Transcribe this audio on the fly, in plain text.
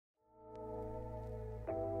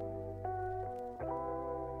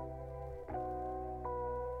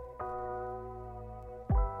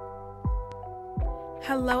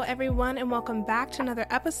Hello, everyone, and welcome back to another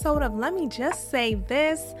episode of Let Me Just Say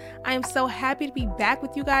This. I am so happy to be back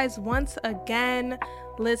with you guys once again.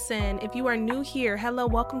 Listen, if you are new here, hello,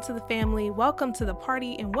 welcome to the family, welcome to the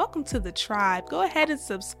party, and welcome to the tribe. Go ahead and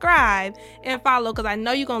subscribe and follow because I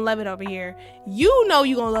know you're going to love it over here. You know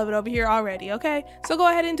you're going to love it over here already, okay? So go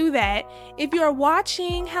ahead and do that. If you are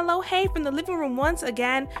watching, hello, hey, from the living room once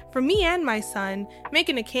again, for me and my son,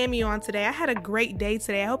 making a cameo on today. I had a great day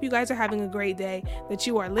today. I hope you guys are having a great day that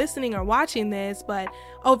you are listening or watching this, but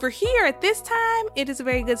over here at this time, it is a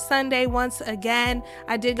very good Sunday once again.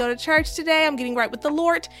 I did go to church today. I'm getting right with the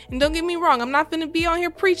Lord. And don't get me wrong, I'm not going to be on here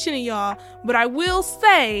preaching to y'all, but I will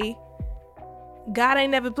say God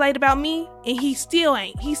ain't never played about me, and he still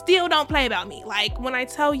ain't. He still don't play about me. Like when I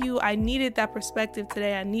tell you I needed that perspective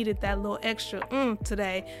today, I needed that little extra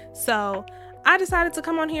today. So I decided to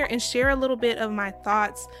come on here and share a little bit of my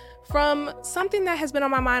thoughts from something that has been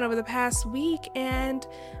on my mind over the past week. And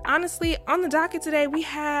honestly, on the docket today, we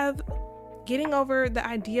have getting over the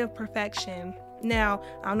idea of perfection. Now,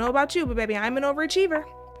 I don't know about you, but baby, I'm an overachiever.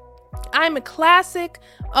 I'm a classic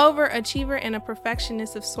overachiever and a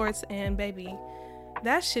perfectionist of sorts. And baby,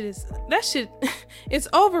 that shit it's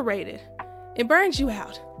overrated. It burns you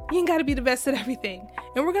out. You ain't got to be the best at everything.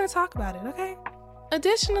 And we're going to talk about it, okay?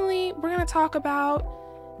 Additionally, we're going to talk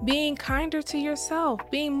about being kinder to yourself,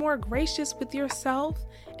 being more gracious with yourself,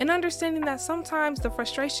 and understanding that sometimes the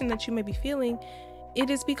frustration that you may be feeling, it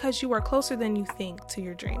is because you are closer than you think to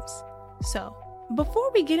your dreams. So,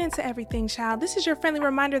 before we get into everything, child, this is your friendly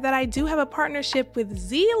reminder that I do have a partnership with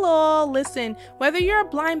Zelo. Listen, whether you're a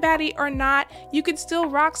blind baddie or not, you can still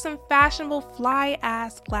rock some fashionable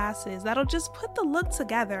fly-ass glasses that'll just put the look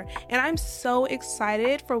together. And I'm so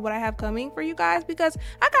excited for what I have coming for you guys because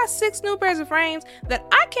I got 6 new pairs of frames that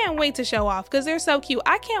I can't wait to show off because they're so cute.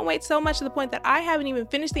 I can't wait so much to the point that I haven't even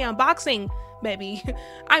finished the unboxing, baby.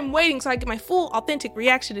 I'm waiting so I get my full authentic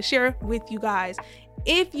reaction to share with you guys.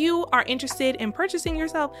 If you are interested in purchasing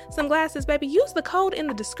yourself some glasses, baby, use the code in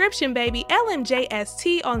the description, baby,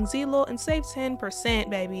 LMJST on Zelo and save 10%,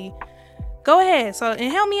 baby. Go ahead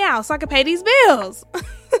and help me out so I can pay these bills.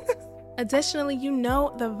 Additionally, you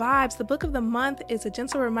know the vibes. The book of the month is A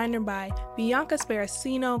Gentle Reminder by Bianca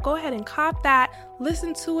Sparacino. Go ahead and cop that.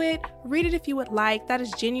 Listen to it. Read it if you would like. That is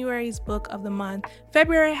January's book of the month.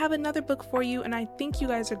 February, I have another book for you, and I think you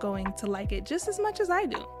guys are going to like it just as much as I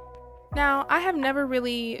do. Now, I have never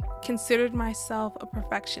really considered myself a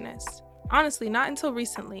perfectionist. Honestly, not until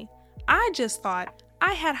recently. I just thought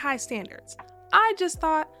I had high standards. I just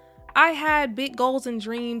thought I had big goals and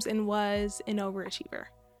dreams and was an overachiever,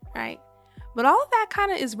 right? But all of that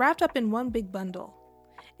kind of is wrapped up in one big bundle.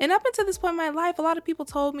 And up until this point in my life, a lot of people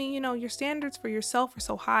told me, your standards for yourself are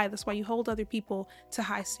so high. That's why you hold other people to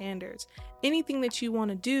high standards. Anything that you want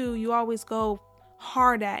to do, you always go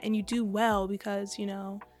hard at and you do well because,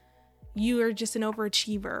 you are just an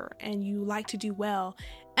overachiever and you like to do well.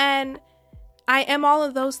 And I am all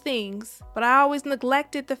of those things, but I always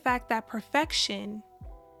neglected the fact that perfection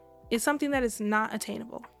is something that is not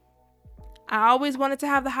attainable. I always wanted to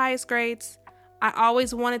have the highest grades. I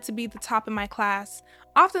always wanted to be the top in my class.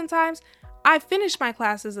 Oftentimes, I finished my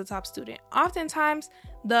class as a top student. Oftentimes,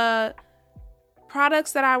 the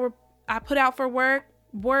products that I put out for work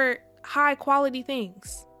were high quality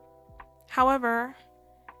things. However,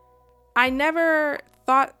 I never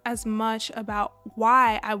thought as much about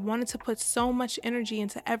why I wanted to put so much energy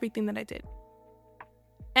into everything that I did.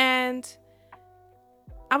 And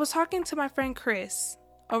I was talking to my friend Chris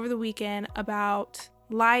over the weekend about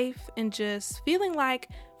life and just feeling like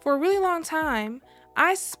for a really long time,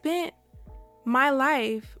 I spent my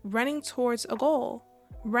life running towards a goal,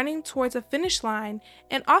 running towards a finish line.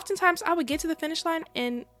 And oftentimes I would get to the finish line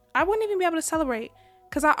and I wouldn't even be able to celebrate.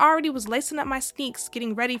 Because I already was lacing up my sneaks,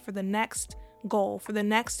 getting ready for the next goal, for the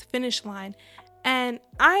next finish line. And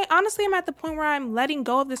I honestly am at the point where I'm letting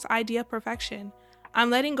go of this idea of perfection. I'm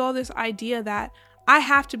letting go of this idea that I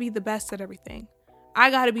have to be the best at everything.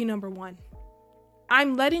 I got to be number one.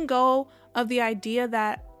 I'm letting go of the idea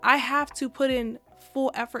that I have to put in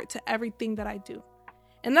full effort to everything that I do.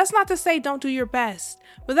 And that's not to say don't do your best,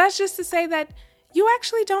 but that's just to say that you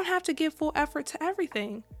actually don't have to give full effort to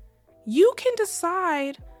everything. You can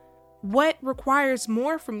decide what requires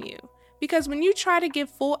more from you. Because when you try to give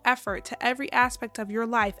full effort to every aspect of your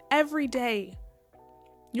life every day,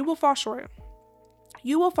 you will fall short.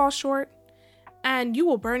 You will fall short and you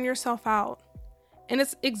will burn yourself out. And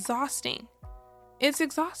it's exhausting. It's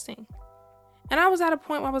exhausting. And I was at a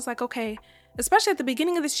point where I was like, okay, especially at the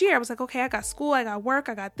beginning of this year, I was like, okay, I got school, I got work,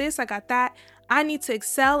 I got this, I got that. I need to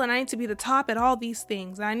excel and I need to be the top at all these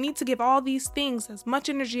things. And I need to give all these things as much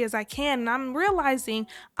energy as I can. And I'm realizing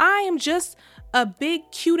I am just a big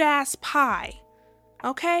cute ass pie.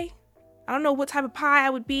 Okay? I don't know what type of pie I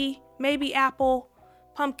would be. Maybe apple,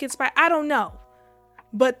 pumpkin spice. I don't know.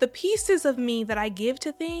 But the pieces of me that I give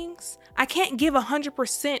to things, I can't give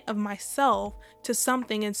 100% of myself to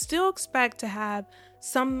something and still expect to have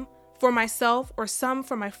some for myself or some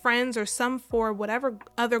for my friends or some for whatever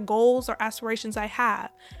other goals or aspirations I have.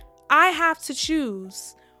 I have to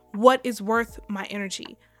choose what is worth my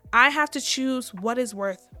energy. I have to choose what is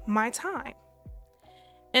worth my time.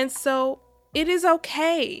 And so it is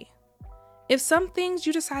okay if some things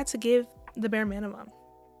you decide to give the bare minimum.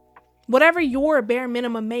 Whatever your bare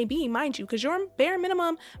minimum may be, mind you, because your bare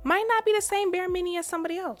minimum might not be the same bare minimum as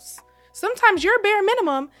somebody else. Sometimes your bare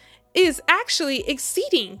minimum is actually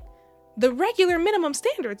exceeding the regular minimum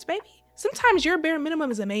standards, baby. Sometimes your bare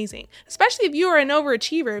minimum is amazing, especially if you are an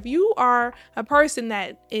overachiever. If you are a person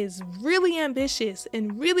that is really ambitious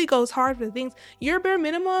and really goes hard for things, your bare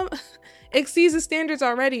minimum exceeds the standards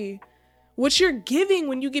already. What you're giving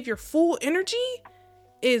when you give your full energy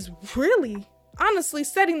is really, honestly,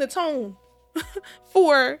 setting the tone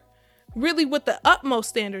for really what the utmost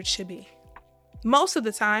standards should be most of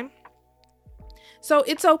the time. So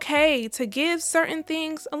it's okay to give certain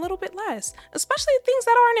things a little bit less, especially things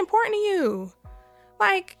that aren't important to you.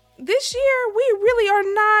 Like this year, we really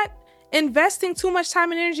are not investing too much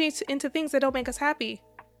time and energy into things that don't make us happy.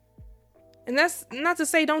 And that's not to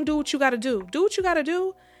say don't do what you got to do. Do what you got to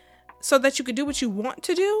do so that you can do what you want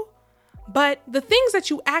to do. But the things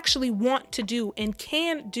that you actually want to do and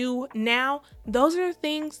can do now, those are the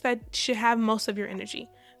things that should have most of your energy.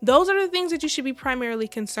 Those are the things that you should be primarily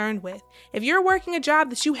concerned with. If you're working a job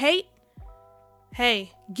that you hate,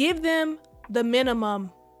 hey, give them the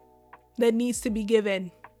minimum that needs to be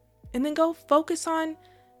given. And then go focus on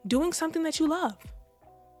doing something that you love.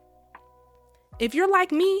 If you're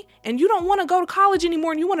like me and you don't want to go to college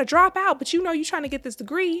anymore and you want to drop out, but you know you're trying to get this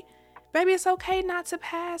degree, baby, it's okay not to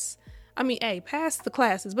pass. Pass the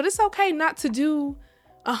classes, but it's okay not to do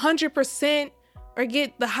 100% or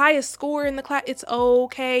get the highest score in the class. It's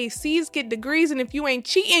okay. C's get degrees, and if you ain't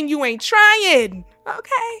cheating, you ain't trying.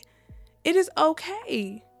 Okay? It is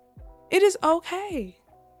okay. It is okay.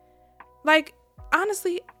 Like,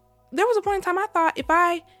 honestly, there was a point in time I thought if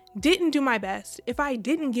I didn't do my best, if I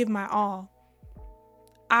didn't give my all,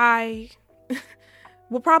 I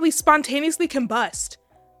will probably spontaneously combust.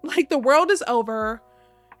 Like, the world is over.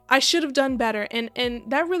 I should have done better. And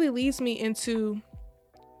that really leads me into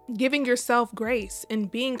giving yourself grace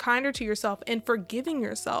and being kinder to yourself and forgiving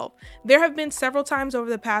yourself. There have been several times over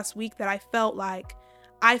the past week that I felt like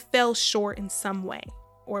I fell short in some way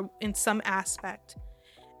or in some aspect.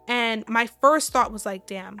 And my first thought was like,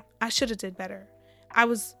 damn, I should have did better. I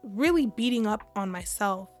was really beating up on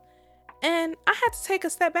myself. And I had to take a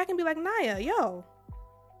step back and be like, Naya, yo,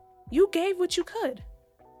 you gave what you could.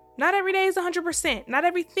 Not every day is 100%. Not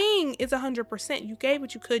everything is 100%. You gave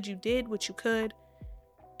what you could. You did what you could.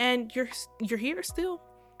 And you're here still.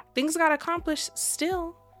 Things got accomplished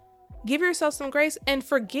still. Give yourself some grace and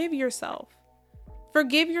forgive yourself.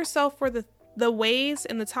 Forgive yourself for the ways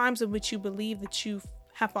and the times in which you believe that you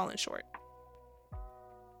have fallen short.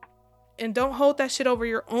 And don't hold that shit over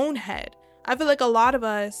your own head. I feel like a lot of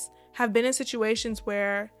us have been in situations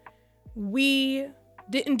where we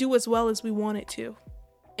didn't do as well as we wanted to.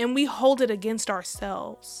 And we hold it against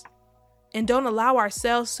ourselves and don't allow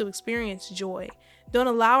ourselves to experience joy. Don't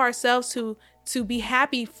allow ourselves to be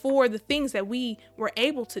happy for the things that we were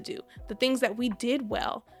able to do, the things that we did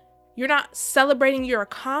well. You're not celebrating your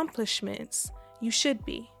accomplishments. You should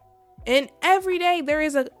be. And every day there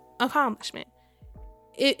is an accomplishment.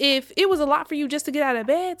 If it was a lot for you just to get out of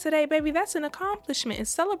bed today, baby, that's an accomplishment, and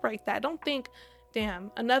celebrate that. Don't think, damn,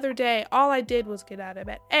 another day, all I did was get out of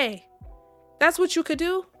bed. Hey, that's what you could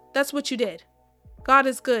do. That's what you did. God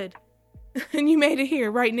is good. And you made it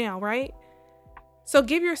here right now, right? So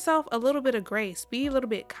give yourself a little bit of grace. Be a little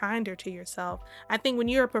bit kinder to yourself. I think when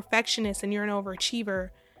you're a perfectionist and you're an overachiever,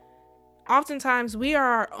 oftentimes we are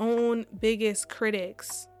our own biggest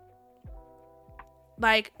critics.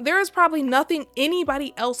 Like, there is probably nothing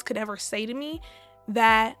anybody else could ever say to me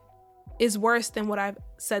that is worse than what I've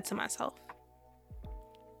said to myself.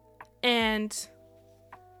 And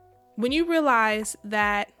when you realize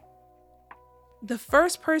that the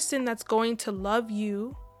first person that's going to love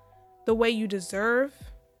you the way you deserve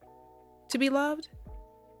to be loved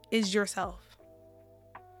is yourself.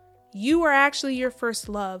 You are actually your first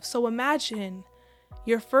love. So imagine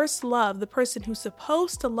your first love, the person who's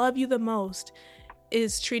supposed to love you the most,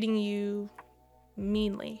 is treating you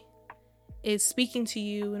meanly is speaking to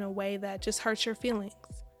you in a way that just hurts your feelings.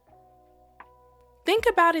 Think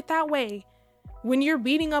about it that way. When you're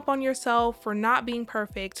beating up on yourself for not being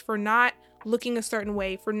perfect, for not looking a certain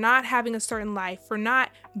way, for not having a certain life, for not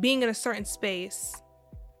being in a certain space.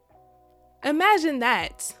 Imagine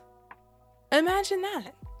that. Imagine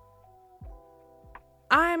that.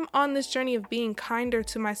 I'm on this journey of being kinder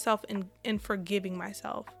to myself and forgiving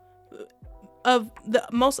myself. Of the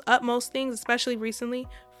most utmost things, especially recently,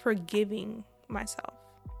 forgiving myself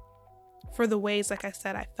for the ways, like I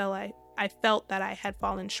said, I felt that I had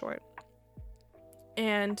fallen short.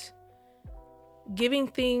 And giving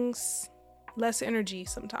things less energy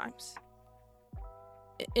sometimes.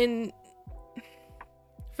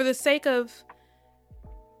 For the sake of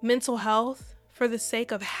mental health, for the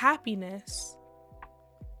sake of happiness,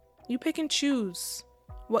 you pick and choose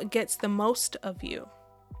what gets the most of you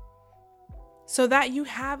so that you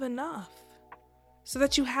have enough. So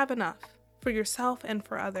that you have enough for yourself and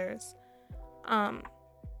for others.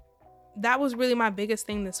 That was really my biggest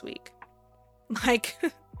thing this week.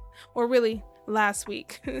 Or really last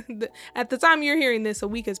week. At the time you're hearing this, a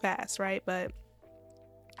week has passed, right? But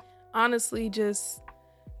honestly, just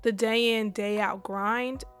the day in, day out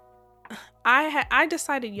grind. I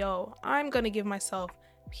decided, I'm going to give myself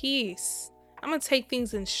peace. I'm going to take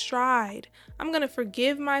things in stride. I'm going to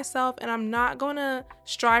forgive myself, and I'm not going to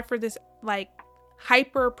strive for this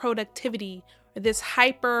hyper productivity or this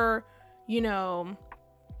hyper,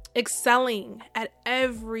 excelling at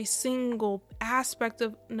every single aspect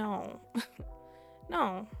of no.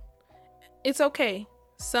 It's okay.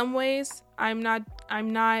 Some ways I'm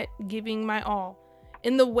not giving my all.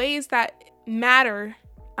 In the ways that matter,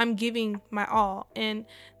 I'm giving my all. And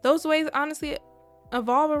those ways honestly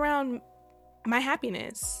evolve around my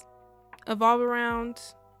happiness. Evolve around,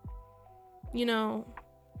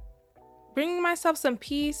 bringing myself some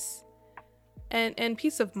peace and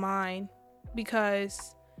peace of mind.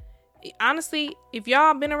 Because honestly, if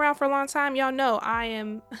y'all been around for a long time, y'all know I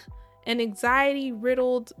am an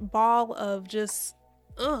anxiety-riddled ball of just,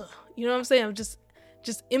 you know what I'm saying? Of just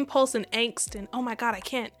impulse and angst and, oh my God, I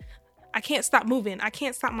can't stop moving. I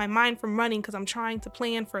can't stop my mind from running because I'm trying to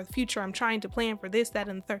plan for the future. I'm trying to plan for this, that,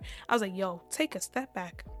 and the third. I was like, take a step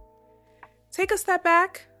back. Take a step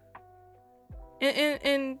back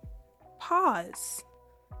and pause.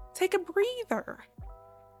 Take a breather.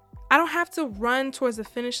 I don't have to run towards the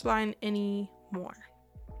finish line anymore.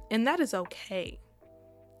 And that is okay.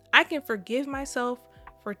 I can forgive myself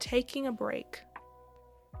for taking a break.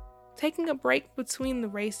 Taking a break between the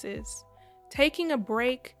races. Taking a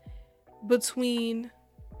break between,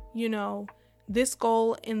 this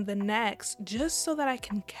goal and the next, just so that I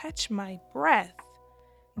can catch my breath.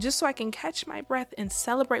 Just so I can catch my breath and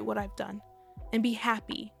celebrate what I've done and be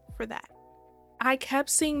happy for that. I kept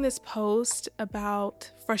seeing this post about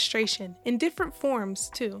frustration in different forms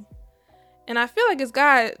too. And I feel like it's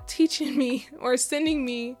God teaching me or sending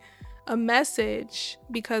me a message,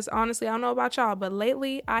 because honestly, I don't know about y'all, but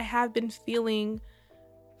lately I have been feeling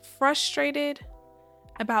frustrated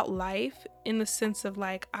about life in the sense of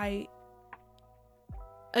I'm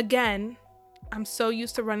so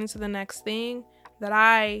used to running to the next thing that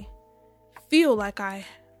I feel like I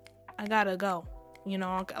gotta go,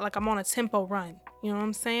 like I'm on a tempo run, you know what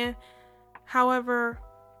I'm saying? However,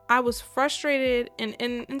 I was frustrated, and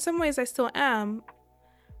in some ways I still am,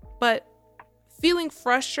 but feeling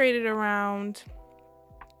frustrated around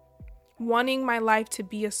wanting my life to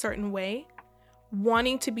be a certain way,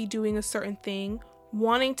 wanting to be doing a certain thing,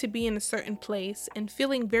 wanting to be in a certain place, and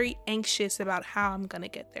feeling very anxious about how I'm gonna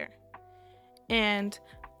get there. And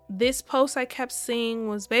this post I kept seeing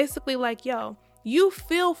was basically like, you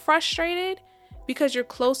feel frustrated because you're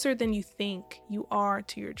closer than you think you are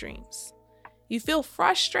to your dreams. You feel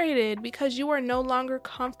frustrated because you are no longer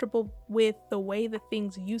comfortable with the way the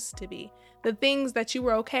things used to be. The things that you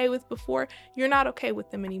were okay with before, you're not okay with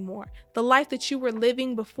them anymore. The life that you were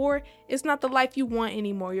living before is not the life you want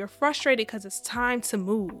anymore. You're frustrated because it's time to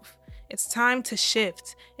move. It's time to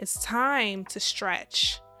shift. It's time to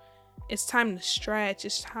stretch. It's time to stretch.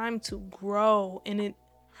 It's time to grow. And it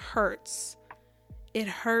hurts. It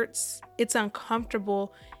hurts. It's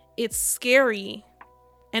uncomfortable. It's scary.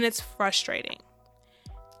 And it's frustrating.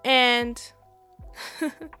 And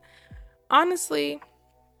honestly,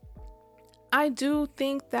 I do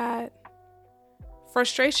think that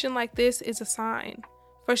frustration like this is a sign.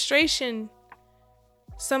 Frustration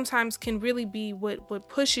sometimes can really be what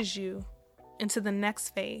pushes you into the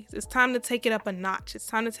next phase. It's time to take it up a notch. It's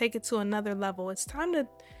time to take it to another level. It's time to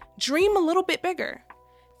dream a little bit bigger.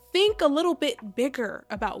 Think a little bit bigger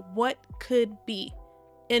about what could be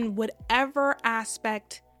in whatever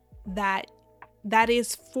aspect that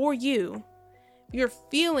is for you, you're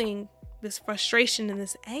feeling this frustration and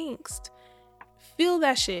this angst, feel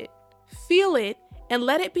that shit. Feel it and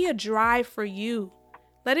let it be a drive for you.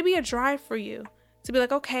 Let it be a drive for you to be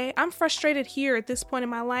like, okay, I'm frustrated here at this point in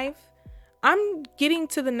my life. I'm getting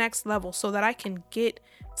to the next level so that I can get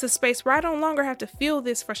to space where I no longer have to feel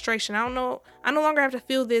this frustration. I no longer have to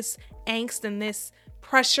feel this angst and this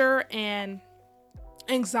pressure and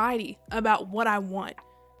anxiety about what I want.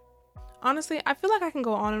 Honestly, I feel like I can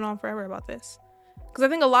go on and on forever about this, because I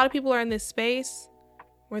think a lot of people are in this space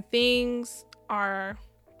where things are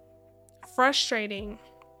frustrating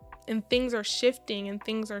and things are shifting and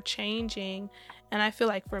things are changing. And I feel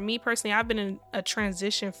like for me personally, I've been in a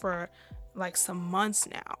transition for like some months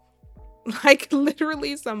now, like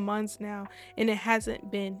literally some months now. And it hasn't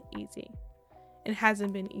been easy. It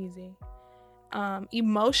hasn't been easy.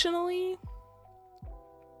 Emotionally,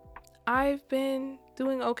 I've been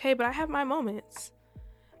doing okay, but I have my moments.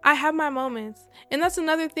 And that's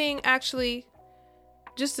another thing, actually,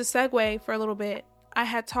 just to segue for a little bit. I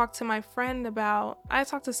had talked to my friend I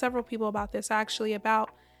talked to several people about this, actually, about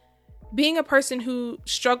being a person who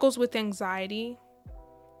struggles with anxiety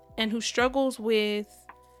and who struggles with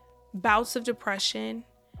bouts of depression,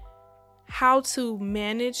 how to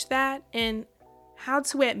manage that and how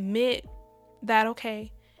to admit that,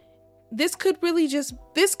 okay, this could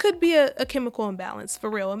be a chemical imbalance for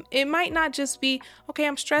real. It might not just be, okay,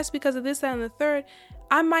 I'm stressed because of this, that, and the third.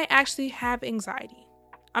 I might actually have anxiety.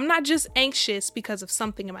 I'm not just anxious because of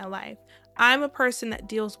something in my life. I'm a person that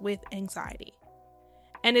deals with anxiety.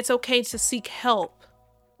 And it's okay to seek help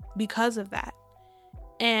because of that.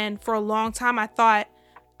 And for a long time, I thought,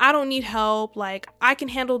 I don't need help. Like, I can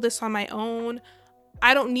handle this on my own.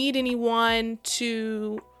 I don't need anyone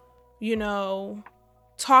to,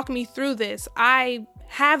 talk me through this. I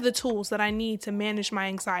have the tools that I need to manage my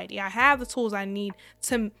anxiety. I have the tools I need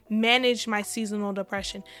to manage my seasonal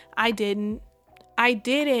depression. I didn't.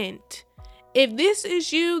 If this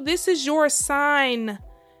is you, this is your sign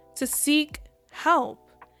to seek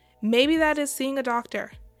help. Maybe that is seeing a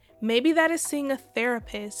doctor. Maybe that is seeing a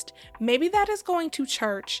therapist. Maybe that is going to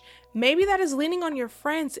church. Maybe that is leaning on your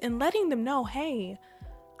friends and letting them know, hey,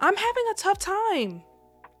 I'm having a tough time.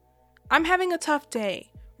 I'm having a tough day.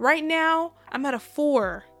 Right now, I'm at a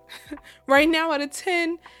 4. Right now, at a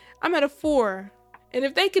 10, I'm at a 4. And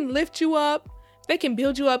if they can lift you up, they can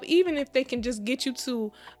build you up, even if they can just get you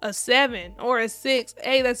to a 7 or a 6.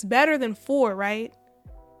 Hey, that's better than 4, right?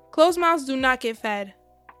 Closed mouths do not get fed.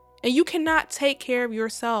 And you cannot take care of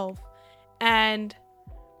yourself and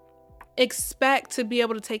expect to be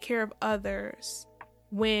able to take care of others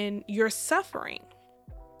when you're suffering.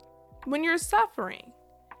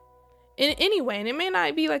 In any way, and it may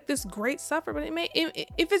not be like this great suffer, but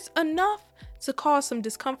if it's enough to cause some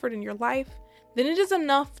discomfort in your life, then it is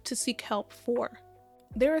enough to seek help for.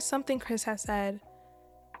 There is something Chris has said.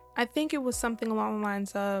 I think it was something along the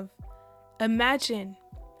lines of, imagine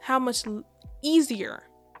how much easier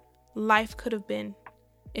life could have been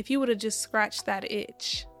if you would have just scratched that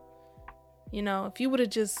itch. If you would have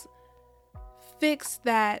just fixed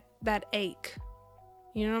that ache.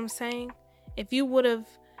 You know what I'm saying? If you would have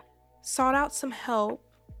sought out some help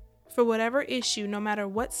for whatever issue, no matter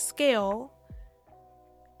what scale,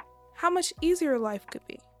 how much easier life could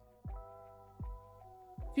be.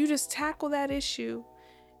 If you just tackle that issue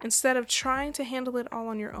instead of trying to handle it all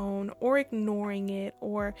on your own or ignoring it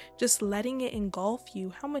or just letting it engulf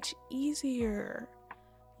you, how much easier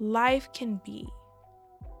life can be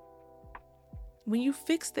when you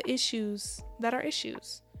fix the issues that are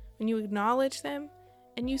issues, when you acknowledge them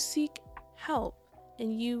and you seek help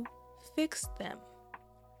and you fix them.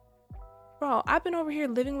 Bro, I've been over here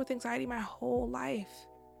living with anxiety my whole life.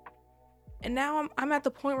 And now I'm at the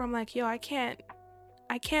point where I'm like, yo, I can't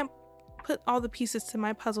put all the pieces to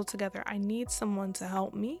my puzzle together. I need someone to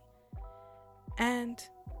help me. And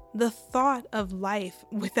the thought of life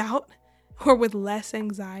without or with less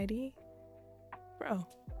anxiety, bro,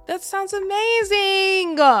 that sounds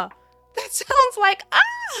amazing. That sounds like,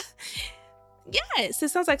 yes, it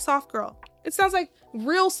sounds like soft girl. It sounds like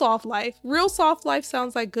real soft life. Real soft life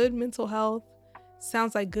sounds like good mental health.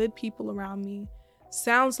 Sounds like good people around me.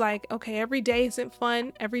 Sounds like, okay, every day isn't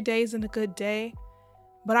fun. Every day isn't a good day.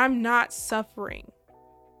 But I'm not suffering.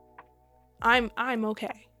 I'm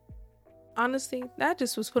okay. Honestly, that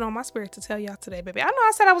just was put on my spirit to tell y'all today, baby. I know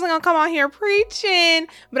I said I wasn't going to come on here preaching,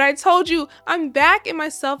 but I told you I'm back in my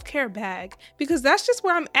self-care bag because that's just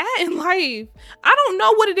where I'm at in life. I don't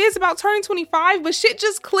know what it is about turning 25, but shit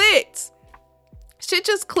just clicked.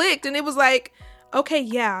 And it was like, okay,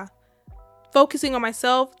 yeah, focusing on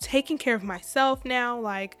myself, taking care of myself now.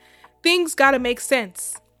 Like, things gotta make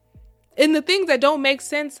sense. And the things that don't make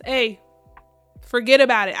sense, hey, forget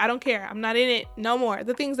about it. I don't care. I'm not in it no more.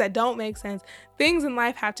 The things that don't make sense, things in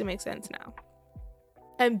life have to make sense now.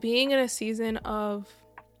 And being in a season of,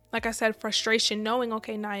 like I said, frustration, knowing,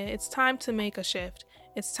 okay, Naya, it's time to make a shift.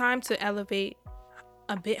 It's time to elevate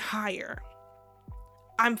a bit higher.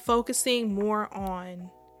 I'm focusing more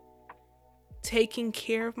on taking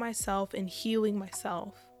care of myself and healing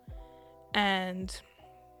myself, and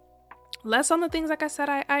less on the things, like I said,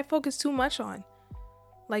 I focus too much on,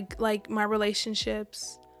 like my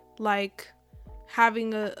relationships, like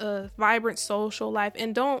having a vibrant social life.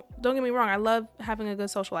 And don't get me wrong, I love having a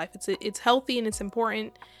good social life. It's healthy and it's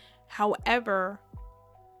important. However,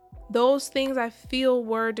 those things I feel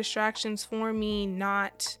were distractions for me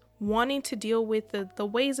not wanting to deal with the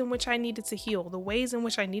ways in which I needed to heal, the ways in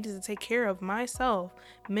which I needed to take care of myself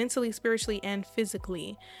mentally, spiritually, and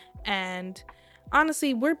physically. And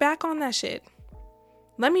honestly, we're back on that shit.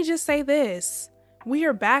 Let me just say this. We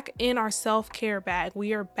are back in our self-care bag.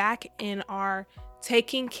 We are back in our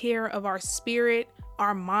taking care of our spirit,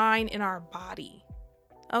 our mind, and our body.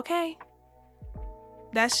 Okay?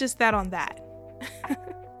 That's just that on that.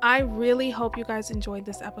 I really hope you guys enjoyed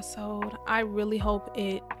this episode. I really hope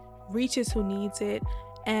it reaches who needs it.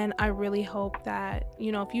 And I really hope that,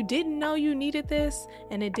 if you didn't know you needed this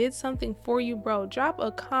and it did something for you, bro, drop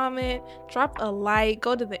a comment, drop a like,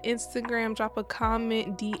 go to the Instagram, drop a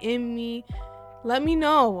comment, DM me. Let me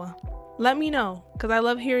know. Because I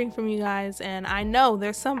love hearing from you guys. And I know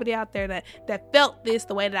there's somebody out there that felt this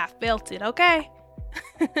the way that I felt it, okay?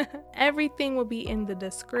 Everything will be in the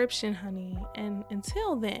description, honey. And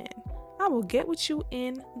until then, I will get with you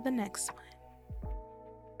in the next one.